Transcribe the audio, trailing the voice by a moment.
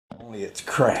only it's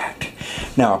cracked.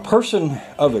 Now, a person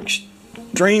of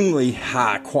extremely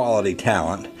high quality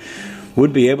talent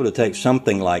would be able to take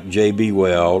something like JB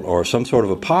Weld or some sort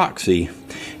of epoxy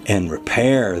and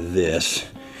repair this.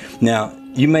 Now,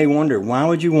 you may wonder, why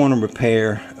would you want to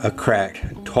repair a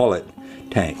cracked toilet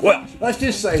tank? Well, let's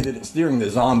just say that it's during the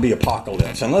zombie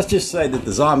apocalypse, and let's just say that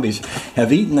the zombies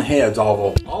have eaten the heads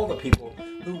of all the people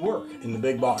who work in the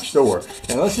big box store.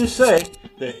 And let's just say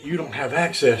that you don't have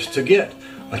access to get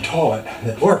a toilet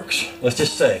that works. Let's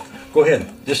just say, go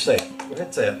ahead, just say it. Go ahead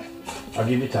and say it. I'll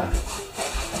give you time.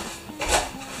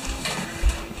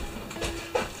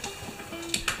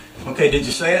 Okay, did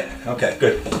you say it? Okay,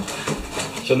 good.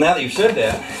 So now that you've said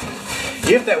that,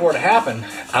 if that were to happen,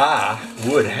 I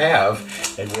would have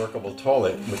a workable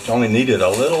toilet which only needed a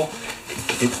little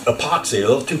epoxy, a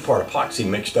little two-part epoxy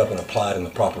mixed up and applied in the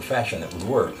proper fashion that would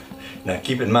work. Now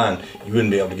keep in mind, you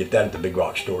wouldn't be able to get that at the big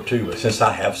box store too, but since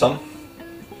I have some,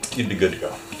 you'd be good to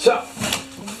go. So,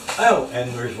 oh, and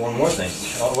there's one more thing.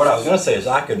 What I was going to say is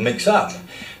I could mix up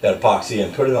that epoxy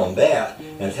and put it on that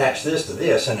and attach this to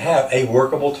this and have a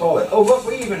workable toilet. Oh, look,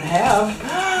 we even have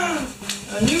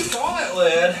a new toilet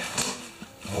lid.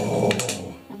 Oh,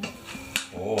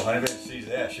 honey baby sees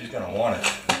that, she's going to want it.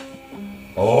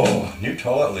 Oh, new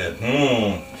toilet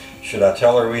lid. Should I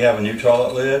tell her we have a new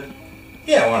toilet lid?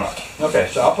 Yeah, why not? Okay,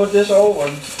 so I'll put this old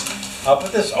one. I'll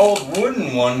put this old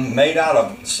wooden one made out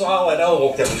of solid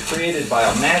oak that was created by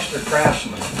a master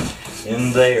craftsman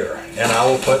in there. And I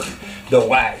will put the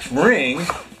wax ring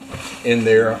in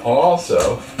there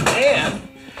also. And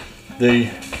the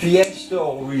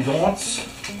Fiesta Resistance,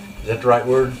 is that the right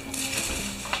word?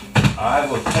 I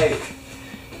will take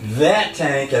that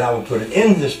tank and I will put it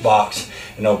in this box,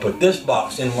 and I'll put this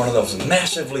box in one of those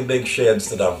massively big sheds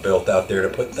that I've built out there to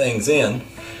put things in,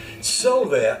 so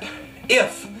that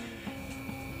if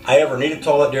I ever need a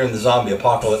toilet during the zombie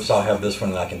apocalypse, I'll have this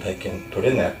one that I can take and put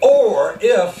in there. Or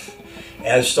if,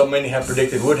 as so many have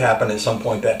predicted would happen at some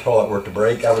point, that toilet were to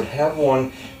break, I would have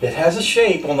one that has a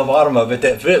shape on the bottom of it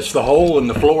that fits the hole in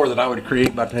the floor that I would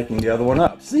create by taking the other one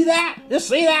up. See that? Just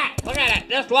see that? Look at it.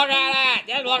 Just look at it.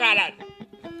 Just look at it.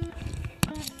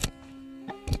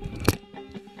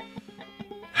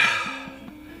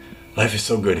 Life is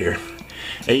so good here.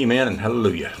 Amen and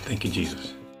hallelujah. Thank you,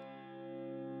 Jesus.